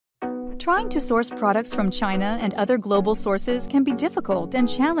Trying to source products from China and other global sources can be difficult and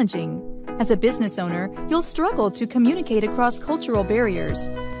challenging. As a business owner, you'll struggle to communicate across cultural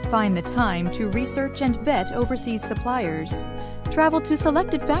barriers, find the time to research and vet overseas suppliers, travel to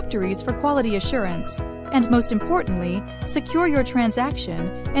selected factories for quality assurance, and most importantly, secure your transaction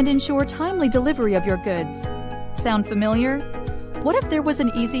and ensure timely delivery of your goods. Sound familiar? What if there was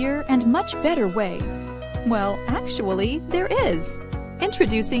an easier and much better way? Well, actually, there is.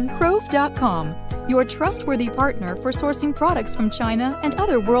 Introducing Crov.com, your trustworthy partner for sourcing products from China and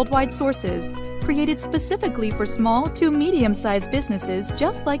other worldwide sources, created specifically for small to medium-sized businesses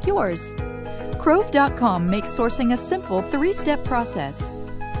just like yours. Crov.com makes sourcing a simple 3-step process.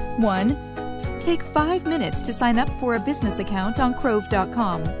 1. Take 5 minutes to sign up for a business account on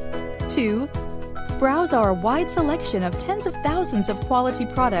Crov.com. 2. Browse our wide selection of tens of thousands of quality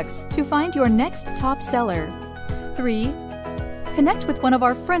products to find your next top seller. 3. Connect with one of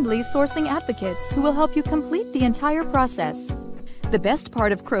our friendly sourcing advocates who will help you complete the entire process. The best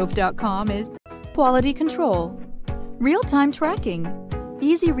part of Crov.com is quality control, real-time tracking,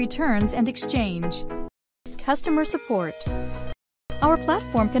 easy returns and exchange, customer support. Our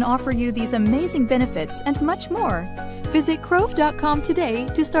platform can offer you these amazing benefits and much more. Visit Crov.com today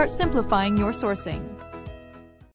to start simplifying your sourcing.